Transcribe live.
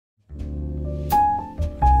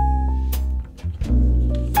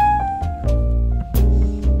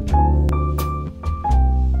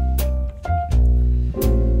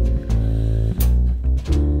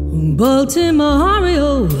Baltimore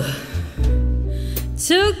Oriole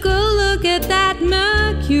took a look at that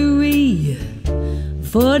mercury,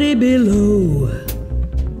 40 below.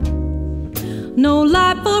 No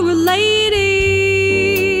life for a lady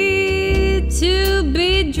to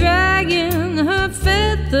be dragging her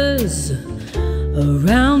feathers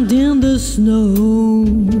around in the snow.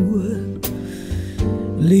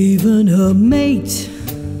 Leaving her mate,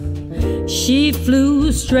 she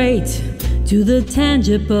flew straight to the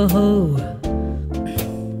tangible,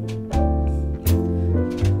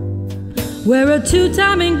 where a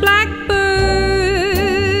two-timing blackbird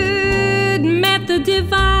met the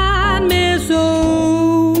divine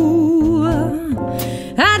missile.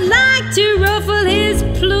 I'd like to ruffle his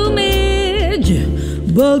plumage,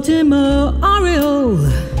 Baltimore Oriole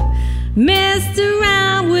messed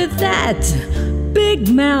around with that big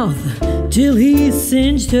mouth till he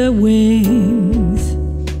singed her wings.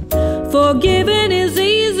 Forgiving is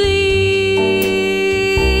easy,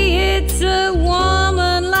 it's a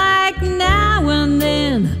woman like now and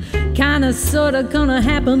then, kinda sorta gonna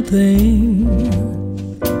happen thing.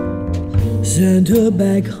 Send her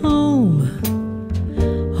back home,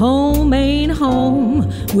 home ain't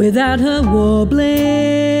home without her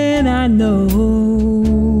warbling, I know.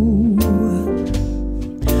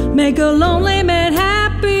 Make a lonely man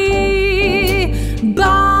happy,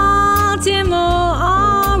 Baltimore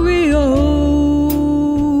Oriole.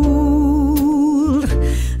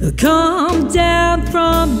 Come down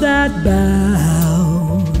from that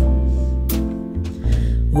bough,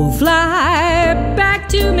 or fly back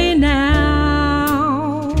to me now.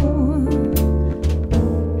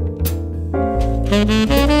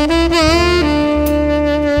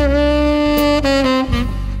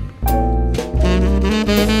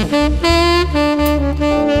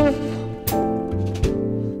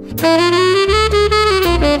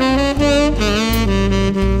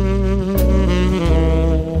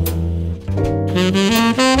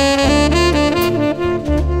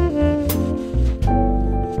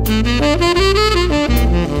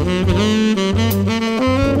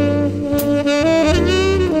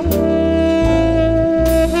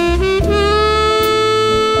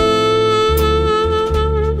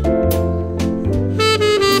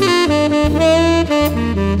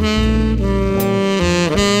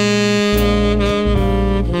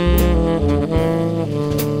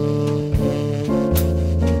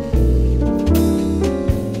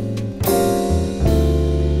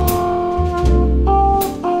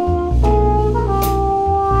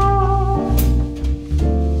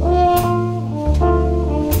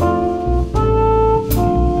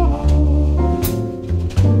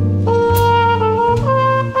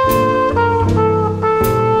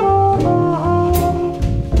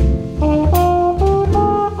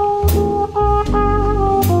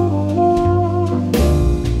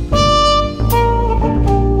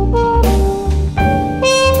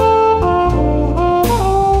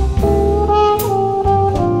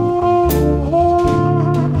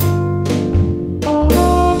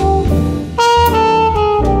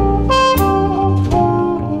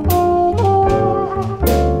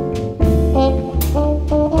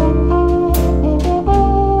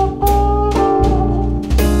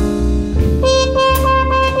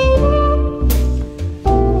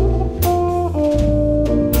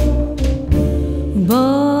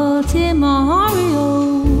 Baltimore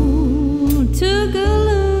Oriole took a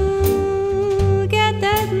look at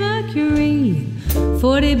that mercury,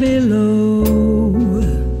 40 below.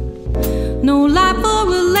 No life for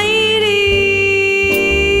a lady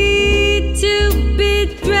to be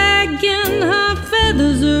dragging her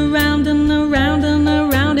feathers around and around and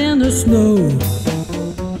around in the snow.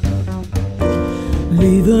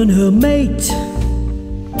 Leaving her mate,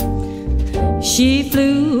 she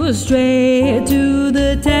flew straight to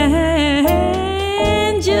the tangible,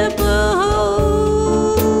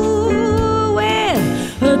 where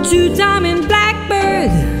a two-timing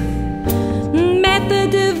blackbird met the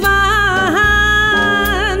divine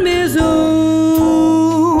missile.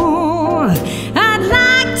 I'd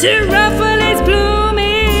like to ruffle his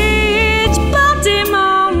plumage,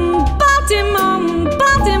 Baltimore, Baltimore,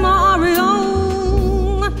 Baltimore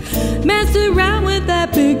Oriole messed around with that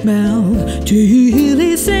big mouth till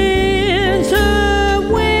he sends her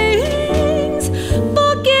wings.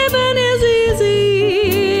 Forgiving is easy,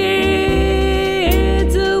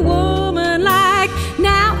 it's a woman like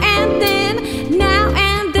now and then, now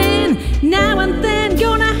and then, now and then,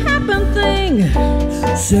 gonna happen thing.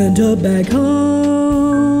 Send her back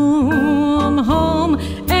home, home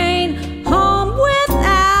ain't home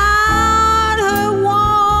without her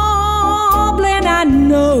warbling, I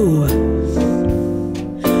know.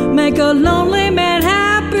 Make a lonely man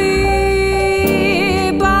happy,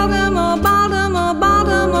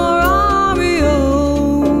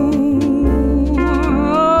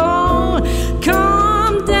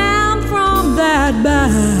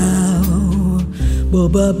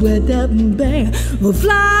 up with that bang.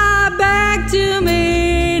 Fly back to me.